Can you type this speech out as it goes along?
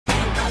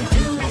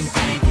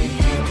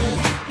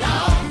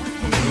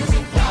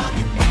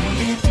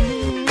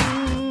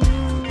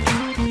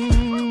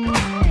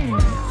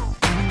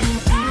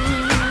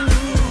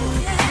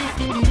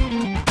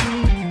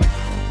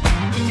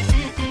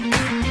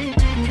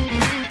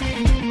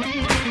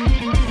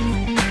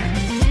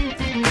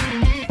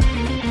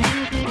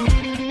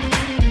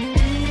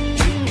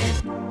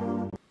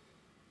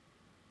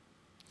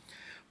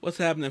What's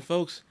happening,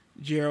 folks?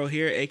 Jero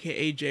here,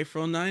 aka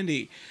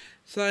JFro90.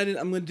 Decided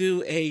I'm gonna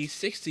do a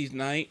 60s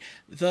night.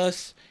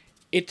 Thus,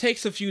 it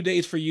takes a few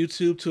days for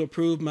YouTube to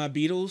approve my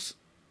Beatles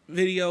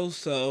video.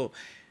 So,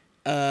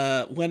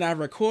 when I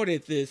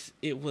recorded this,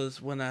 it was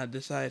when I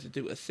decided to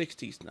do a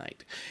 60s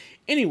night.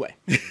 Anyway,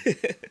 I'm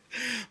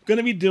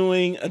gonna be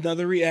doing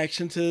another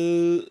reaction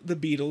to the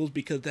Beatles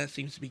because that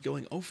seems to be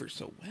going over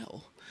so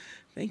well.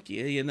 Thank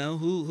you. You know,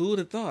 who would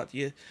have thought?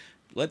 You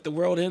let the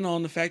world in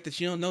on the fact that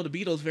you don't know the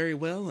Beatles very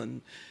well,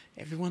 and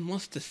everyone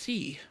wants to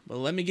see. But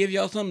let me give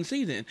y'all something to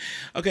see then.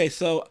 Okay,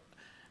 so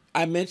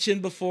I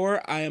mentioned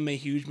before I am a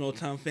huge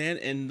Motown fan,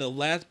 and the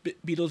last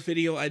Beatles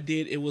video I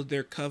did, it was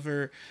their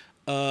cover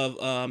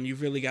of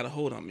 "You've Really Got a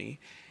Hold on Me,"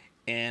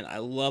 and I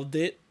loved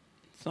it.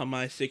 It's on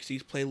my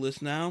 60s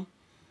playlist now.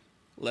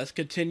 Let's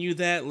continue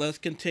that. Let's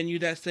continue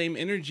that same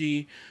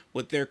energy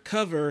with their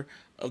cover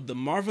of the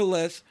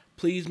marvelous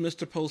 "Please,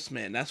 Mr.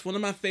 Postman." That's one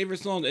of my favorite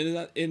songs,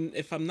 and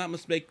if I'm not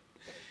mistaken,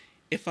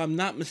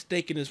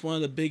 it's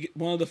one of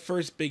the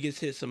first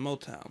biggest hits of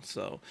Motown.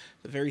 So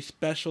it's a very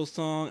special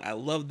song. I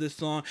love this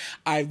song.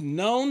 I've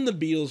known the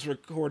Beatles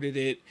recorded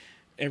it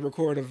and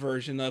recorded a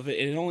version of it,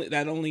 and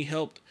that only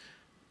helped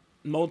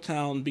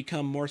Motown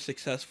become more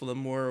successful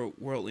and more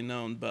worldly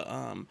known. But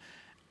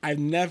I've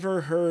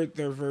never heard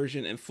their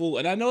version in full,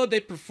 and I know that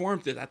they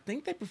performed this. I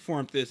think they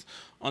performed this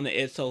on the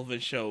Ed Sullivan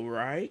Show,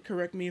 right?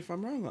 Correct me if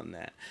I'm wrong on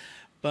that.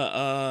 But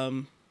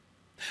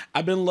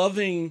I've been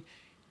loving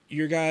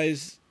your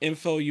guys'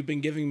 info you've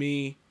been giving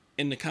me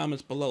in the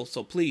comments below,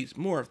 so please,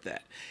 more of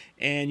that.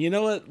 And you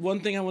know what? One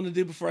thing I want to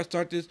do before I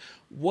start this: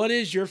 what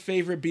is your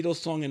favorite Beatles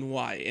song and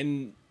why?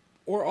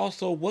 Or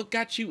also, what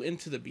got you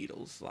into the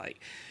Beatles?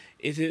 Like,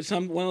 is it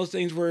one of those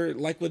things where,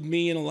 like with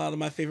me and a lot of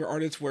my favorite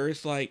artists, where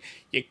it's like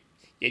you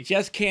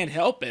just can't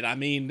help it? I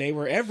mean, they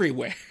were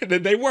everywhere.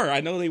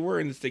 I know they were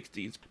in the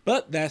 60s.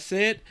 But that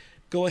said,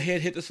 go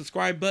ahead, hit the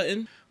subscribe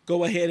button.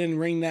 Go ahead and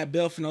ring that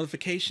bell for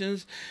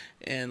notifications.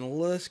 And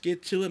let's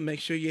get to it. Make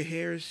sure your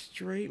hair is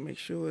straight. Make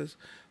sure it's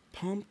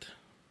pumped.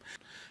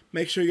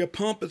 Make sure your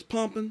pump is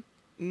pumping.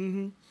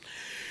 And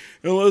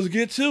let's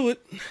get to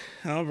it.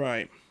 All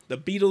right. The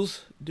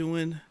Beatles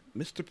doing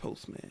Mr.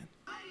 Postman.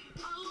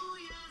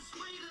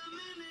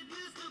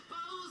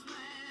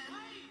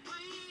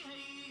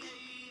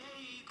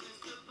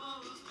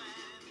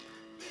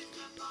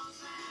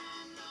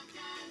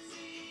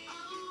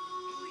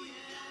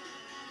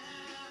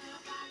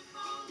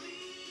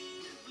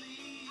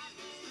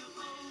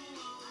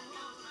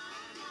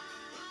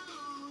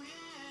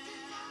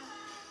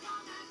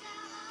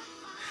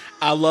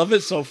 I love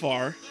it so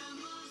far.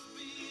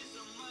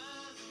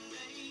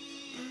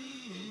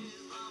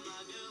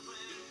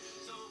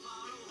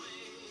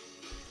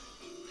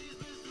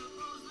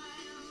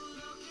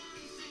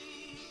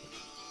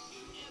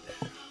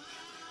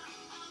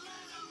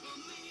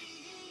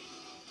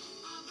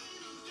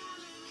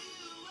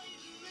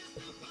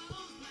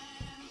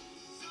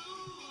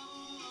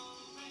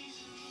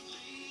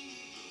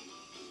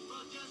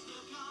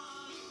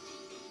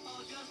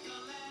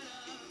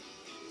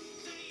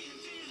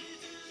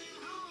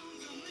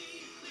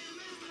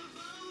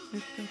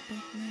 Mr.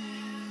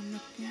 Postman,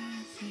 look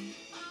and see.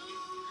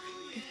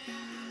 If I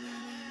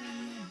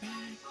let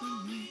back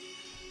with me.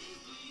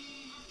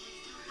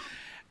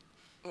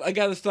 I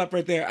gotta stop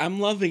right there. I'm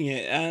loving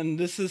it, and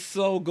this is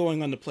so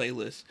going on the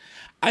playlist.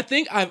 I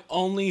think I've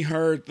only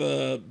heard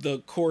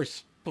the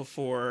chorus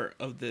before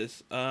of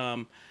this,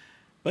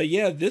 but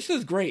yeah, this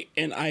is great.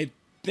 And I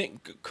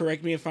think,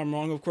 correct me if I'm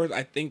wrong, of course,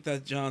 I think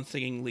that's John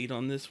singing lead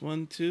on this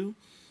one too.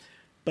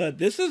 But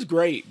this is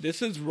great.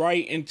 This is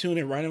right in tune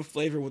and right in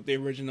flavor with the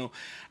original.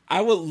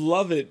 I would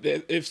love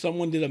it if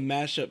someone did a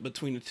mashup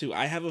between the two.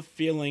 I have a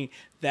feeling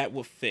that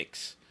will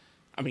fix.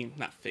 I mean,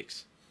 not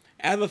fix.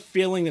 I have a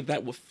feeling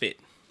that will fit.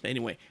 But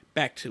anyway,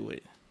 back to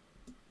it.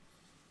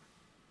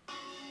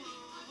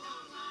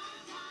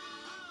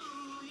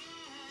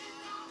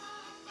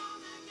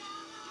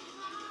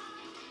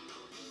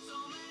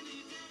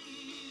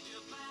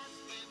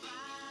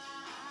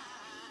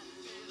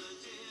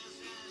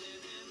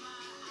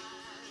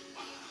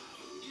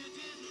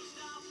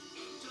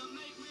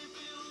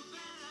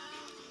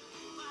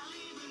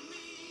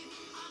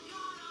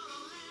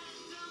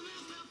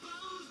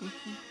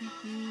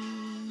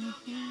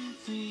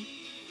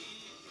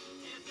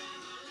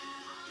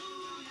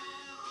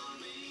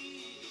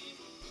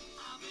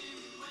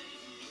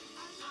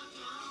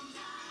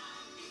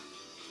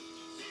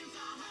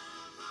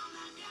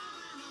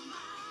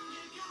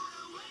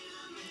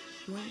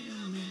 Wait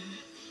a minute.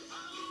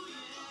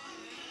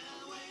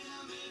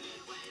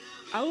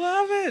 I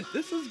love it.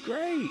 This is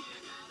great.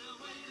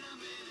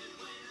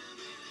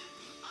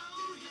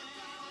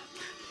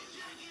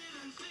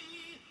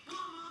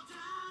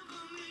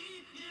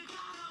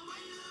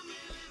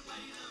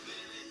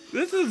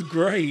 This is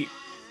great.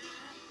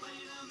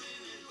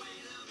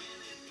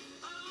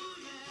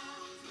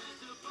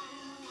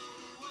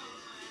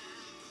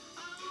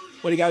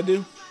 What do you gotta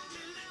do?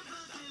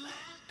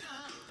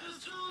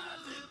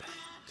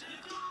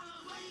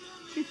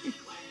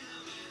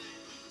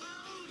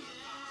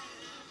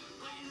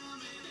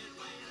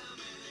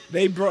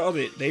 They brought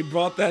it. They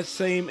brought that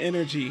same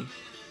energy.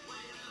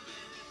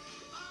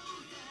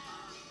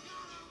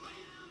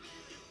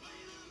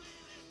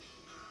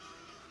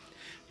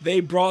 They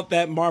brought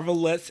that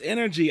Marvelettes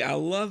energy. I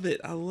love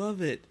it. I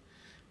love it.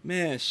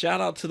 Man,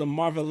 shout out to the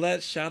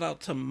Marvelettes. Shout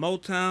out to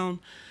Motown.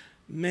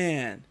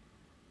 Man,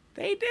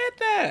 they did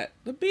that.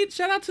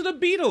 Shout out to the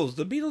Beatles.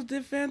 The Beatles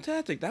did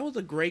fantastic. That was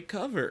a great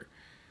cover.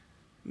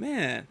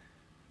 Man,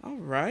 all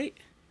right.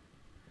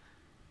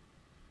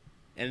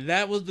 And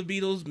that was the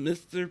Beatles'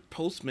 Mr.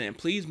 Postman.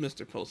 Please,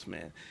 Mr.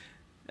 Postman.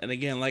 And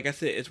again, like I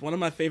said, it's one of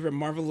my favorite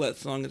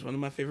Marvelettes songs. It's one of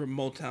my favorite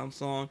Motown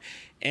songs.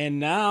 And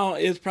now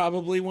it's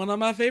probably one of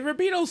my favorite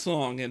Beatles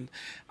songs. And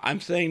I'm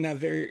saying that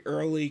very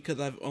early because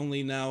I've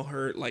only now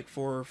heard like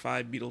 4 or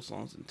 5 Beatles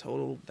songs in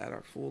total that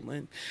are full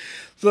length.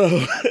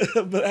 So,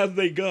 but as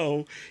they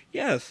go,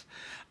 yes.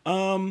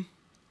 I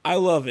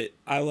love it.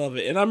 I love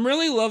it. And I'm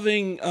really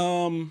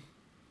loving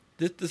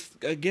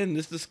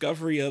this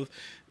discovery of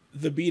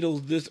the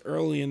Beatles this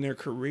early in their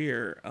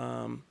career.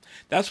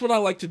 That's what I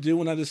like to do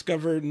when I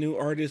discover new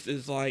artists,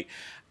 is like,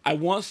 I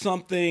want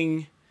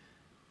something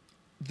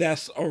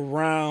that's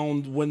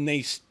around when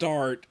they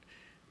start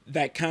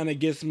that kind of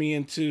gets me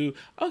into,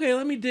 okay,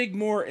 let me dig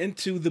more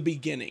into the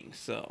beginning.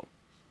 So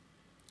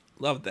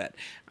love that.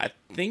 I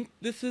think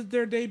this is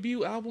their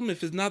debut album.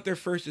 If it's not their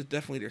first, it's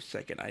definitely their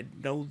second. I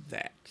know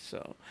that.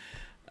 So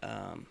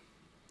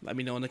let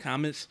me know in the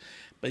comments.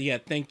 But yeah,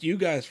 thank you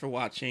guys for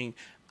watching.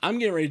 I'm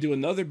getting ready to do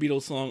another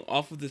Beatles song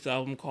off of this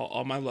album called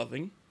All My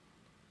Loving.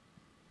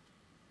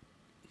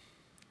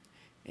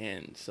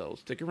 And so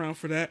stick around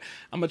for that.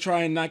 I'm going to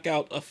try and knock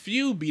out a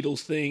few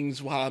Beatles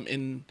things while I'm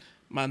in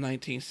my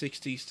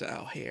 1960s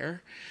style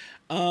hair.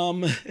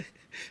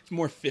 It's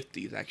more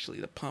 50s,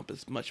 actually. The pump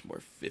is much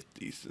more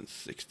 50s than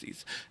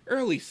 60s.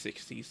 Early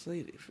 60s,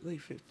 late 50s,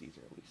 early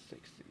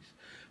 60s.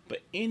 But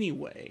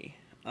anyway,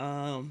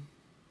 and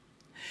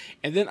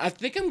then I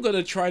think I'm going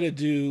to try to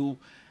do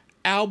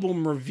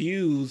album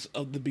reviews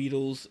of the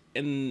Beatles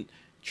and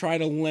try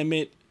to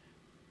limit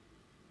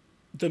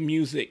the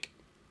music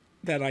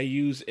that I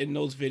use in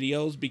those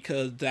videos,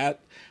 because that,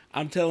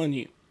 I'm telling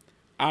you,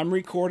 I'm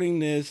recording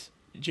this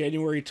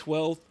January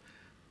 12th.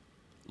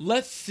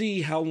 Let's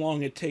see how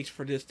long it takes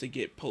for this to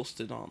get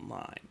posted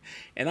online.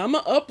 And I'm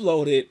going to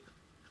upload it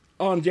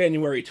on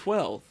January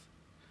 12th.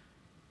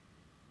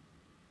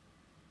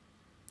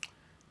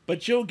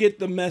 But you'll get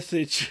the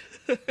message.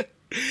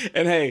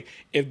 And hey,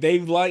 if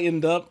they've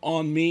lightened up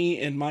on me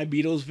and my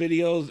Beatles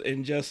videos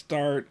and just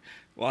start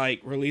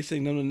like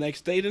releasing them the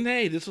next day, then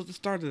hey, this was the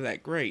start of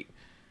that. Great.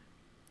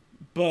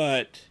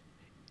 But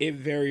it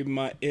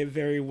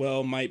very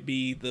well might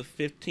be the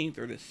 15th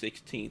or the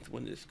 16th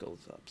when this goes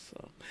up.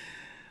 So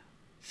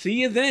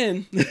see you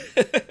then.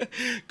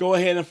 Go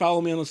ahead and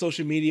follow me on the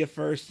social media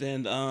first,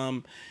 and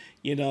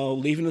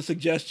leaving the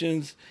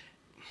suggestions.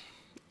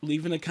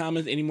 Leave in the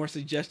comments any more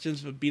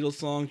suggestions for Beatles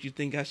songs you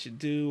think I should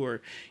do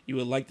or you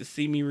would like to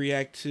see me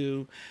react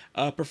to.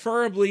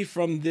 Preferably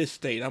from this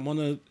state. I want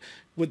to,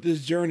 with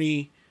this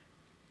journey,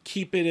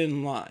 keep it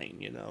in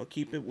line,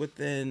 keep it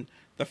within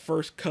the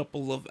first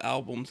couple of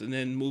albums and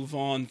then move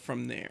on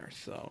from there.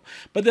 So,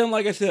 but then,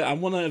 like I said, I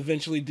want to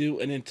eventually do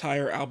an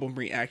entire album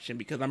reaction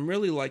because I'm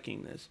really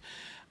liking this.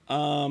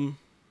 And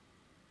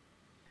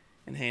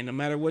hey, no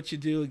matter what you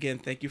do, again,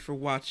 thank you for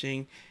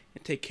watching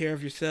and take care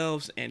of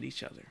yourselves and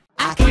each other.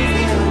 I can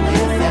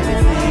deal with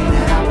everything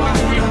that I want.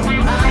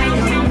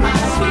 My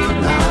sweet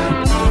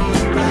love,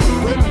 ride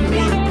with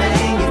me,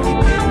 bang. If you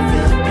can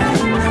feel the pain,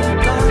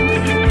 go and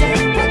get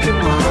what you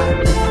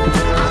want.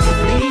 I can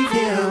leave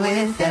you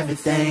with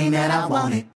everything that I wanted.